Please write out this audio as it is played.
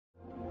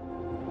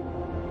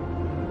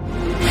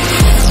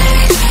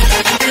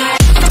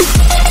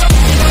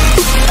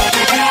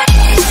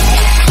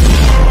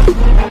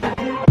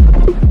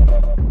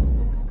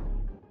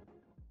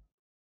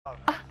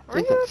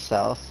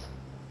south.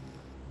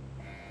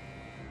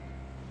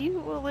 You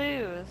will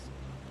lose.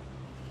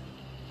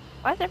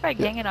 Why is everybody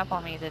ganging up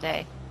on me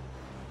today?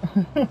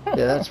 Yeah,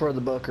 that's where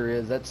the bunker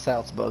is. That's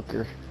South's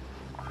bunker.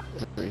 I'm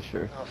pretty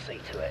sure. I'll see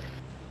to it.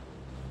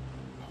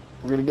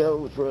 We're gonna go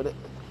with it.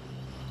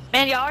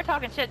 Man, y'all were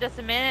talking shit just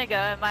a minute ago,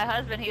 and my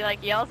husband, he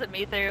like yells at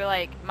me through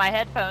like my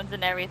headphones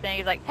and everything.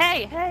 He's like,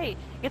 "Hey, hey!"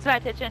 Gets my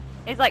attention.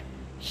 He's like,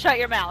 "Shut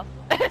your mouth."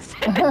 As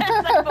I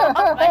pull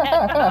off my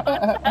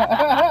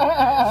headphones.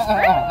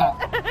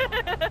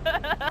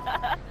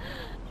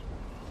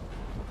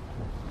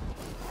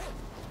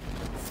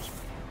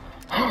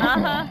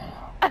 Uh-huh.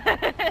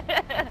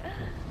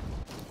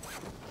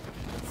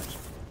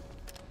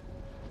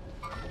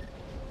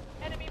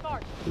 Enemy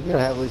mark. You're gonna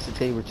have at least a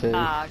team or two.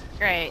 Aw,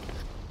 great.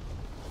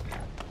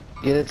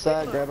 Get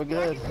inside, grab a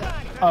gun.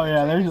 Oh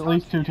yeah, there's at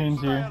least 2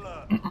 teams here.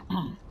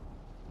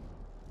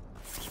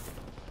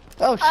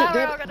 Oh shit, Oh, we're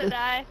damn all it. gonna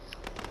die.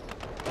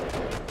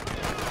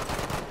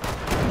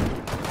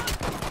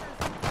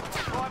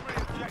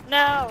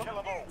 No!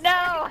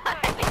 No!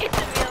 I need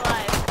to be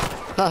alive.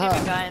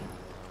 Keep it going.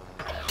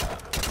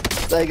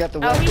 They got the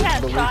Oh, weapons. he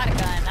has but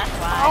shotgun, that's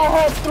I why.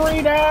 had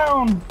 3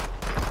 down!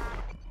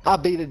 I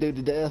beat a dude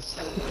to death.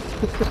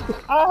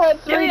 I had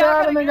 3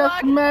 down and they got gulag.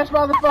 smashed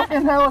by the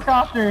fucking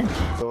helicopter.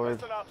 Lord.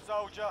 Listen up,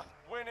 soldier.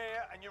 Win here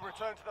and you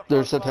return to the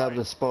There's front sometimes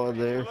line. a spawn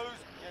there. Lose,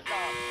 you're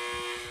done.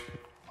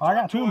 Oh, I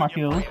got 2 of my Earn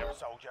your kills. freedom,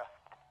 soldier.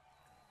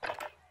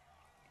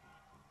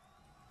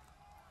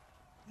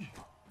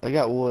 I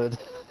got wood.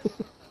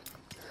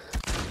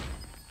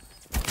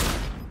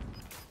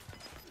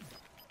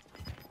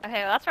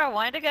 Okay, well that's where I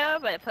wanted to go,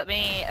 but it put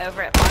me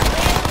over at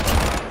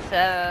farmland.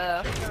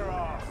 So, Kick their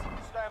ass.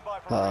 Stand by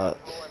for Uh,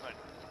 redeployment.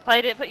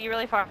 play, did it put you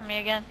really far from me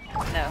again?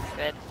 No,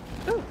 good.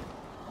 Ooh.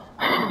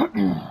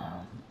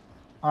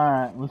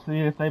 Alright, let's see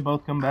if they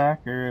both come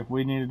back or if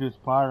we need to do a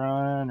supply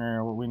run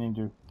or what we need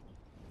to do.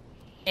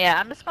 Yeah,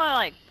 I'm just gonna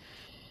like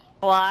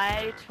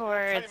fly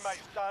towards.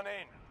 Teammates done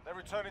in. They're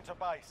returning to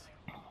base.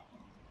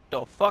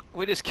 The fuck?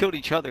 We just killed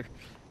each other.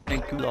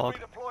 And Enemy gulag.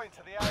 redeploying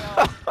to the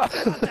AR.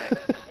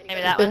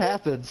 Maybe that It one.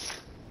 happens.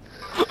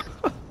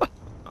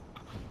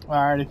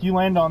 Alright, if you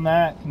land on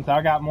that, since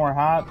I got more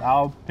height,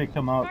 I'll pick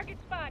them up. Target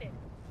spotted.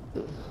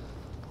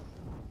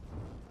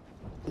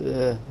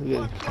 Yeah, okay.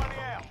 Work's running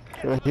out.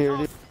 Get Right to the here it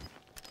top. is.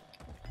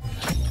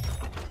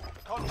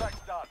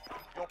 Contract's done.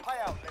 Your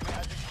payout limit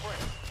has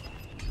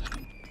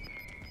increased.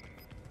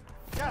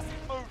 Gas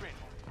is moving.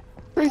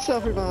 Free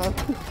self-revive.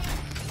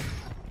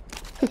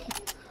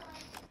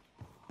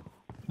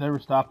 They were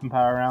stopping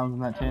power rounds in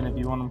that tin if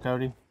you want them,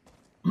 Cody.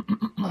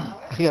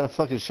 I got a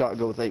fucking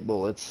shotgun with 8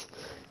 bullets.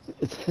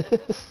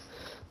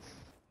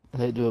 I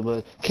hate doing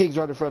but King's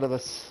right in front of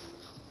us.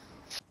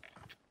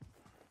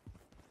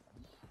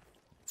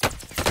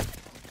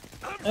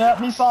 Yep,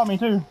 he saw me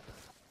too.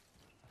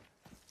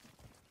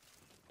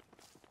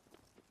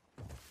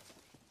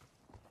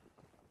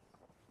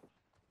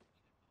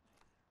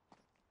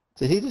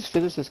 Did he just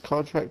finish his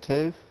contract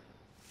too?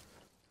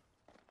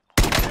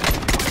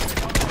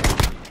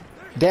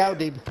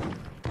 Downed him.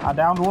 I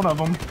downed one of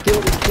them.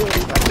 Killed him, killed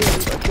him.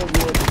 I killed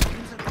one.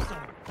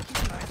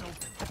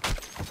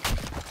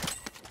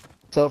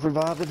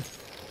 Self-reviving.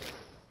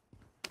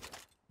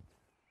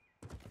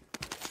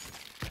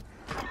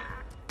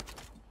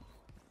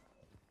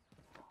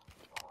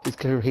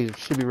 He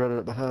should be running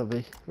up behind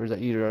me. Or is that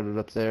you running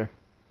up there?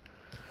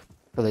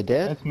 Are they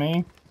dead? That's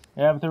me.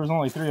 Yeah, but there was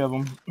only 3 of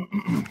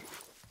them.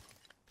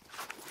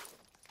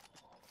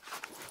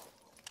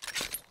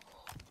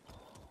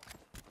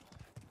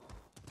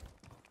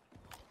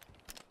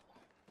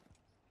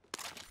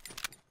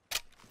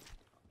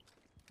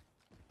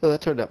 Oh,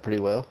 that turned out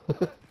pretty well.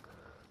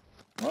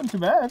 Wasn't too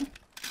bad.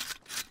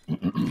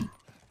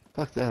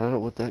 Fuck that, I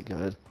don't want that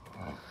gun.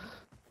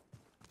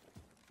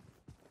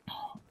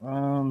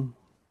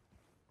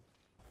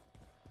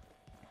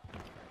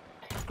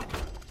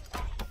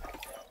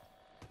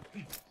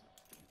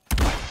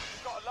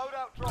 You've got a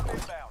loadout drop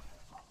inbound.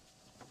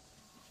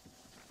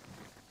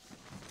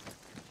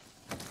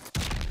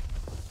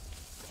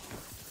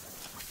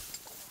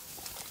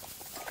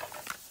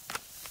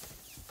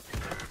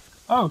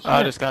 Oh shit.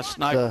 I just got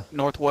sniped Uh,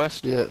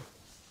 northwest. Yeah.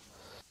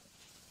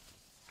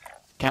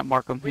 Can't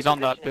mark him. He's on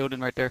that building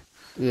right there.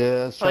 Yeah,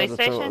 I was trying Police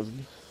to throw station?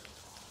 it.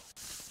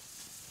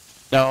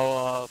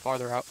 No,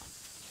 farther out.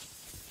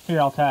 Here,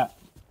 I'll tap.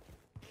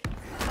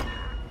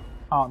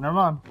 Oh, never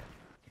mind.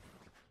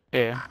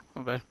 Yeah,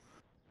 okay.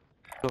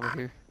 Over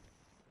here.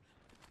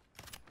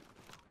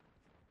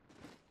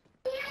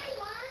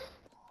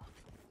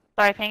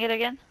 Sorry, ping it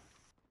again.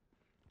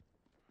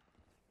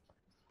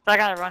 So I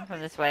gotta run from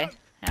this way.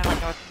 I'm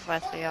like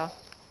northwest of y'all.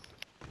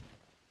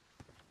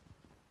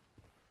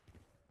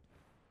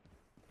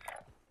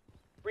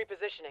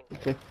 Repositioning.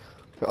 Okay.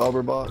 For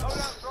Auburn box.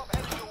 Loadout drop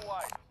headed your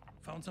way.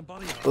 Found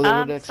somebody. Well,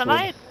 then the next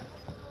Somebody,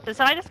 one. did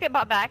somebody just get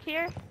bought back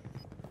here?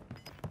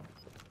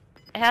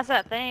 It has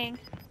that thing.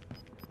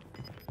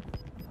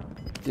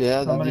 Yeah,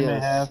 then Somebody may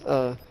yes.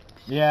 have.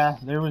 Yeah,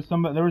 there was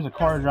a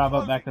car drive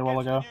up back there a while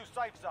ago. Get to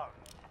a new safe zone.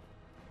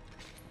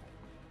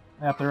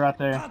 Yep, they're right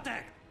there.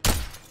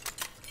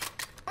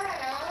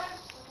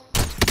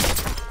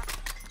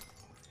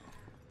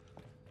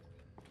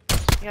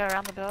 You go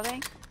around the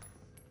building?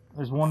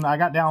 There's one I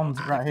got down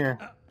right here.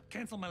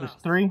 Cancel my There's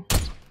last. three.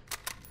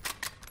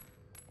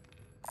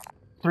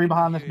 Three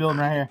behind this building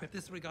right here.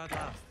 Disregard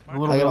last. A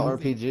little I got an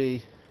building.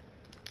 RPG.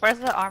 Where's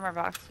the armor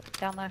box?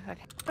 Down there?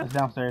 Okay. It's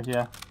downstairs,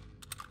 yeah.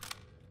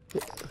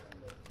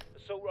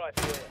 Assault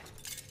rifle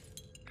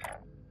here.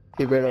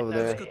 He right over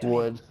there.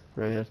 Wood.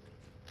 Right here.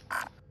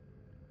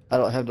 I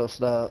don't have no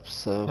stops,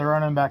 so. They're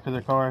running back to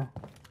their car.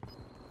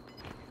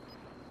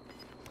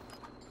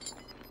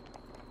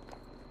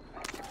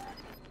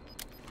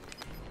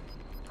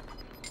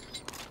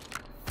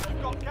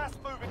 We've got gas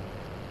moving.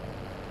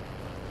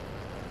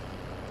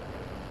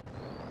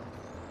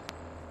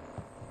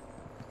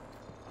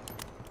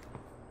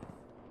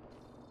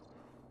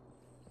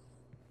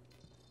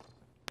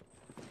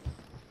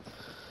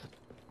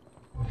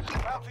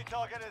 Bounty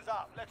target is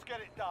up. Let's get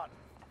it done.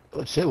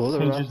 Oh shit, well,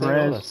 they're He right just there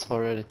on res. us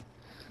already.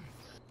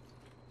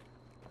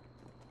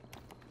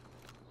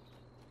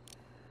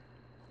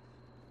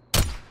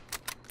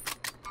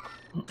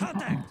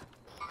 Contact.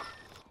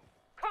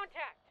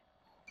 Contact!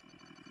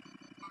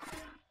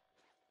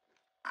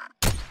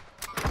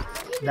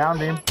 Downed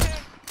him.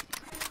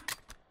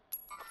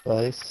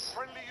 Nice.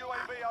 Friendly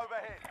UAV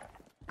overhead.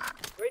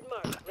 Grid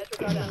mark. Let's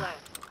regard my last.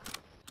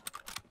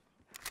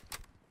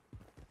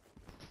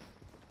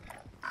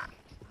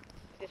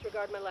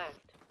 Disregard my last.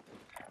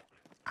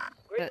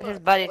 Grid His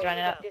mark. buddy's What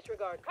running is up.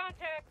 Disregard.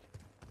 Contact!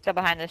 Still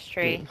behind this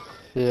tree.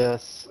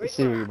 Yes. I Grid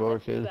see where you're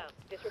mark. Let's barking. move out.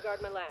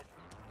 Disregard my last.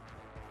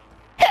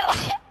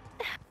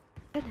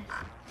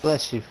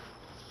 Bless you.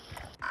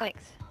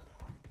 Thanks.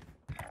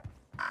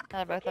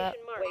 They're both up.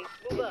 Location mark. Wait,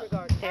 move up.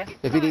 Disregard. Two.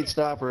 If you need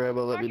sniper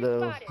ammo, let me know.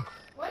 Spotted.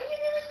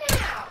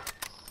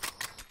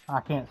 I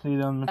can't see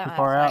them. They're Don't too have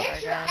far out.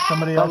 sniper gun.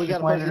 Somebody Oh, else we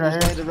just got a person landed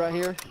right just here. landed right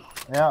here.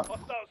 Yep.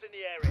 Hostiles in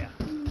the area.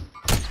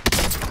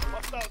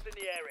 Hostiles in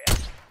the area.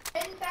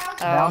 Oh,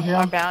 Down him.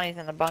 our bounty's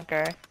in the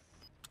bunker.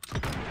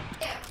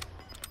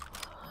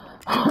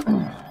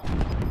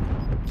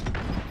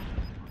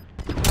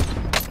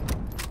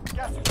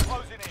 Gas is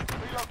closing in.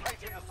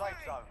 Relocating the safe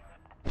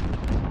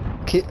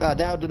zone.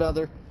 Downed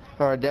another.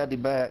 Alright, downed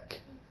him back.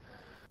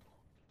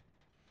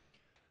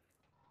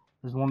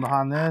 There's one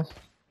behind this.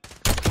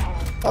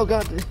 Oh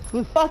god.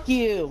 Fuck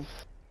you.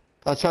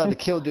 I tried to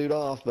kill dude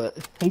off, but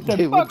He said,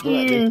 dude fuck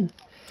wouldn't let me. you.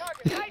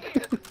 Target right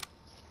here.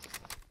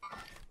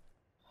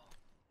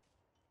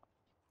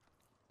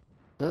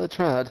 I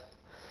tried.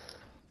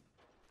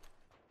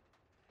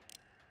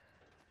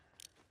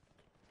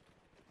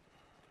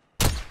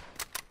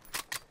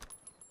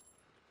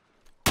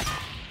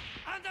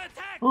 Under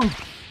attack. Ooh.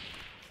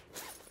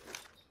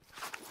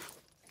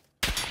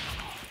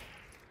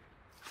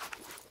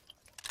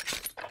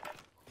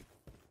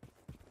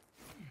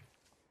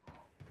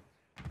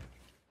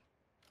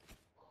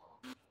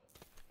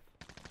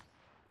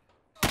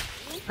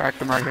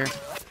 Cracked him right here.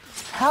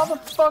 How the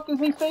fuck is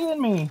he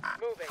seeing me?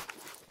 Moving.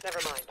 Never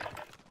mind.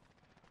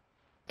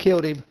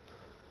 Killed him.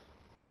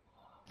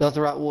 Not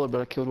the right one,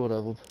 but I killed one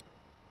of them.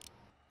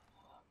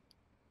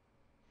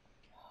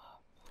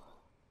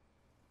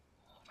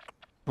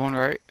 One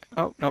right.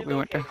 Oh, nope, we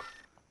went there.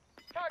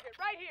 Target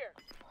right here.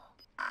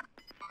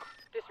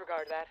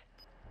 Disregard that.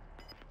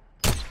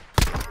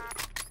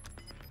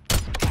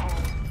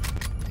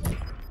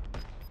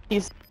 We're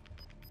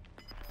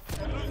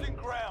losing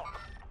ground.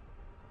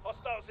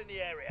 Hostiles in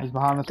the area. He's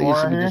behind I this think wall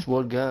it should right be here. just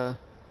one guy.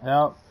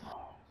 Yep.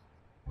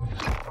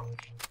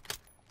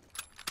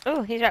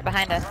 Ooh, he's right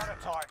behind us. We're out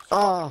of time.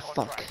 Oh, Stop the fuck.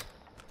 contract.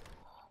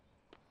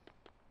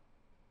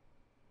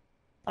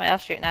 Somebody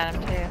else shooting at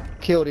him too.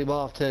 Killed him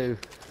off too.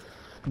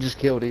 Just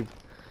killed him.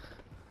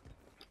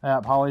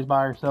 Yep. Holly's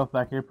by herself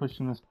back here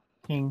pushing this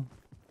king.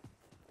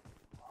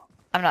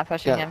 I'm not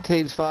pushing Got him.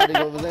 teams fighting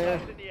over there.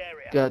 Hostiles in the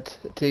area. Got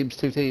teams,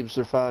 two teams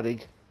are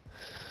fighting.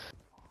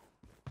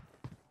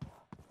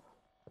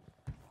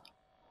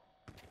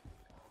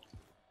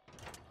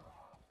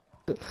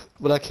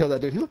 When I killed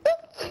that dude, he went,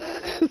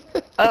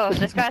 Oh,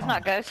 this guy's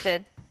not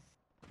ghosted.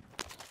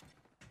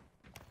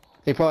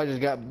 he probably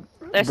just got.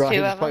 There's bro, he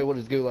two just of probably them. wanted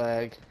his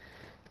gulag.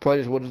 Probably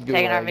just wanted his gulag.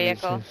 Taking our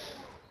vehicle.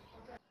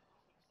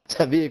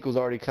 That vehicle's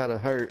already kind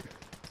of hurt.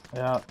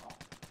 Yep.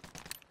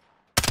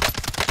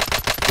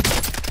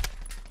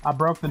 I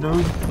broke the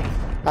dude.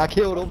 I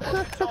killed him.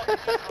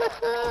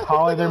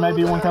 Holly, there may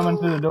be one coming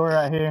through the door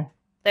right here.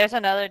 There's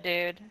another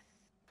dude.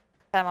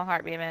 Had my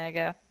heartbeat a minute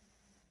ago.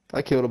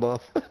 I killed him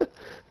off.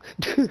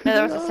 No,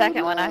 there was a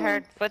second one. I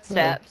heard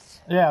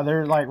footsteps. Yeah,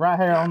 they're like right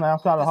here on the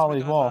outside of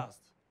Holly's Disregard wall. last.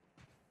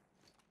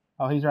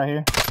 Oh, he's right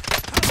here.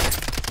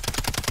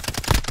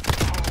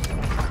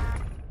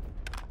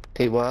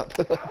 Team wipe.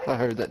 I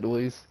heard that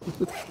noise.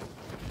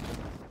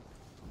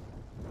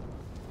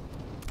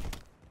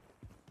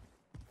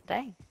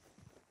 Dang.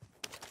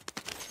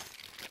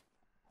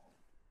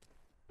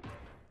 I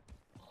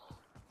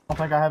don't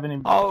think I have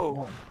any.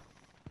 Oh,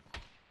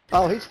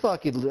 Oh, he's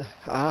fucking.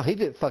 He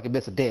didn't fucking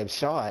miss a damn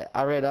shot.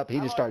 I ran up. He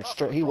just started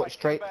straight. He went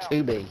straight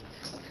to me.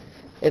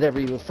 it never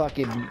even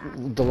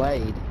fucking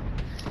delayed.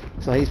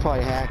 So he's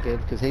probably hacking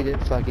because he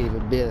didn't fucking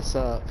even bid us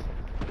up.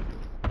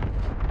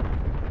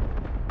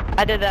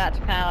 I did that to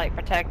kind of like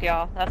protect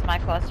y'all. That's my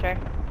cluster.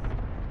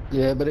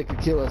 Yeah, but it could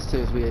kill us too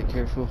if we ain't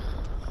careful.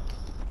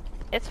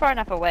 It's far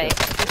enough away.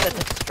 It's just a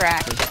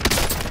distraction.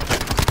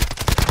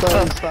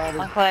 So he's spotted.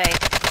 On Clay.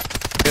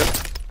 Yep.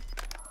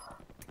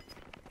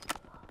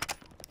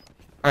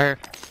 Right here.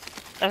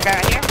 There's a guy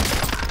right here.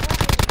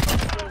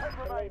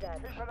 Delay that.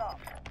 Keep it up.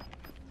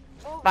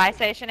 Buy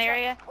station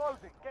area.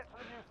 Closing. Get to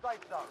the new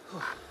safe zone.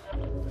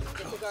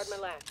 Disregard my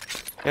last.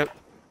 Yep.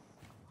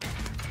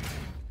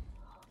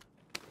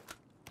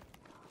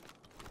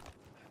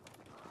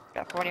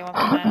 Got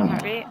 41% on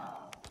heartbeat.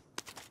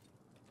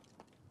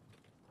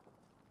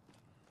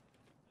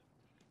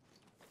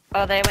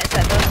 Oh, they went to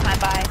that building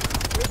behind by.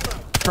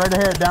 Straight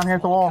ahead, down here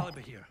at the wall. Caliber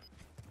here.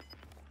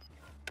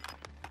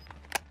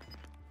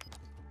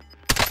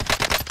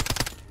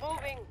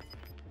 Moving.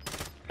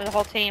 There's a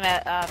whole team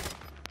at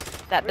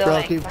that building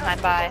Rocky.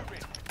 behind by.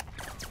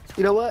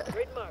 You know what?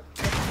 Grid mark.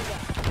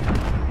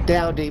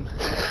 Downed him.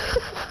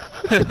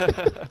 You're like, you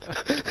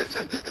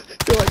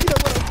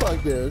know what?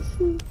 Fuck this.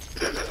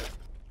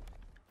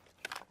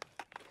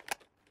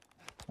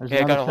 There's Yeah,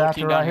 I got a another whole chapter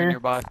team right down here here.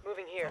 nearby.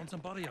 Moving here. Found some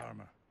body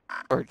armor.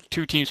 Or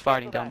 2 teams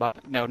fighting down by,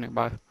 no,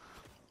 nearby.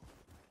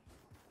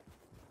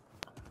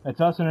 It's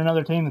us and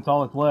another team. That's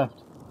all that's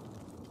left.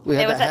 We It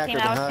had was that hacker team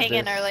I was behind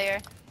pinging us. earlier.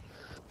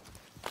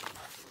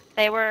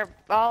 They were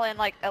all in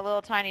like a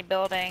little tiny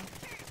building.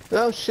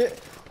 Oh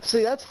shit.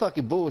 See, that's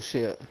fucking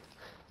bullshit.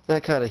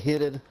 That kind of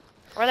hidden.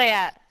 Where are they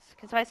at?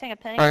 Can somebody sing a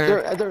ping? Right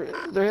here.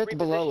 They're hit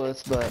below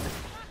us, but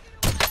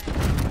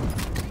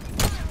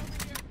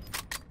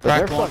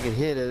Crack they're one. fucking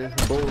hidden.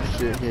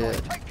 Bullshit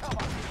hit.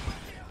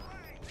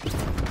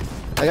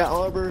 I got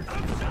armor.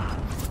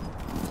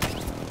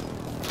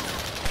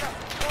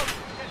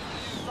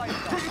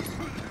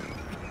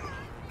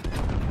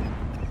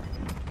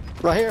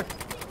 Right here.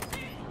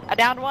 I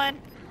downed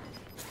one.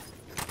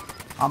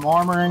 I'm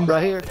armoring.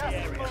 Right here.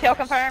 Kill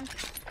confirmed.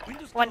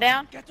 Windows One closed.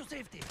 down. Get to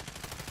safety.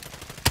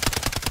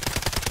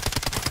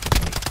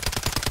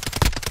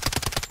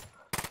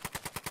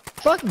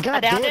 Fucking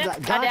downed goddamn, him. I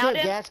downed goddamn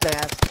him. gas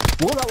mask.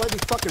 Will not let me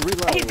fucking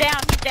reload. He's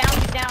down. He's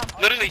down. He's down.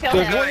 Literally, Kill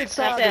There's him. one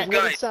inside. That's There's it.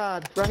 one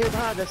inside. Right here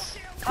behind us.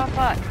 Oh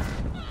fuck.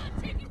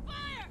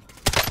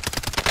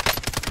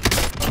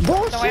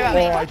 Bullshit. worry about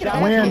me.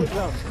 Fucking Win.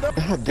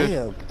 God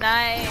damn.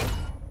 Nice.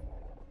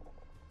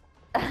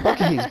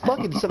 Fucking, he's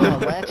fucking somehow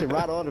latching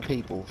right onto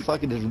people.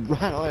 Fucking just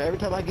right on. Every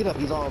time I get up,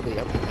 he's on me.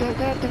 I'm like,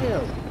 God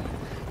damn.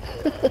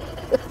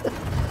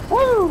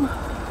 Woo!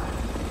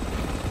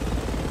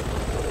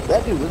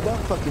 That dude was not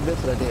fucking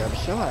missing a damn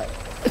shot.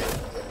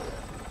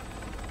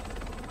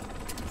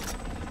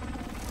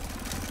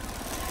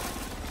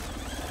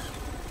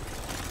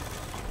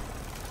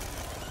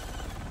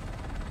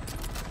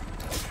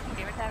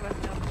 Gamer tag was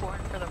no corn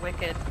for the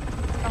wicked.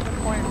 Oh, the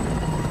corn.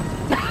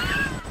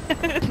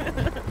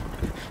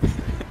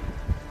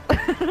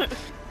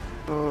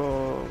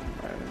 Oh,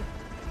 man.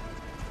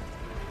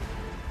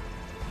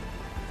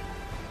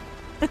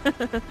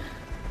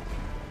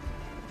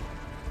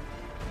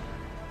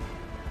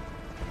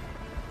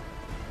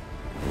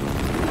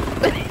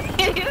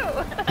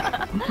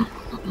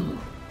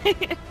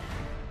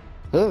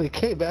 Oh, he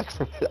came back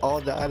from it all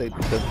night and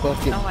the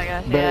fucking Oh my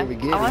gosh, very yeah.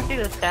 beginning. I want to see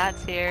the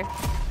stats here.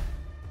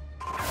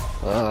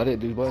 I didn't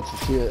do much of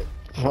shit.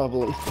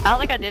 Probably. I don't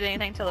think I did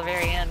anything till the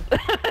very end.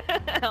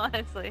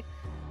 Honestly.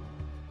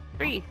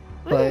 3.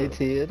 Woo. Play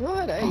 10.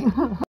 What, 8?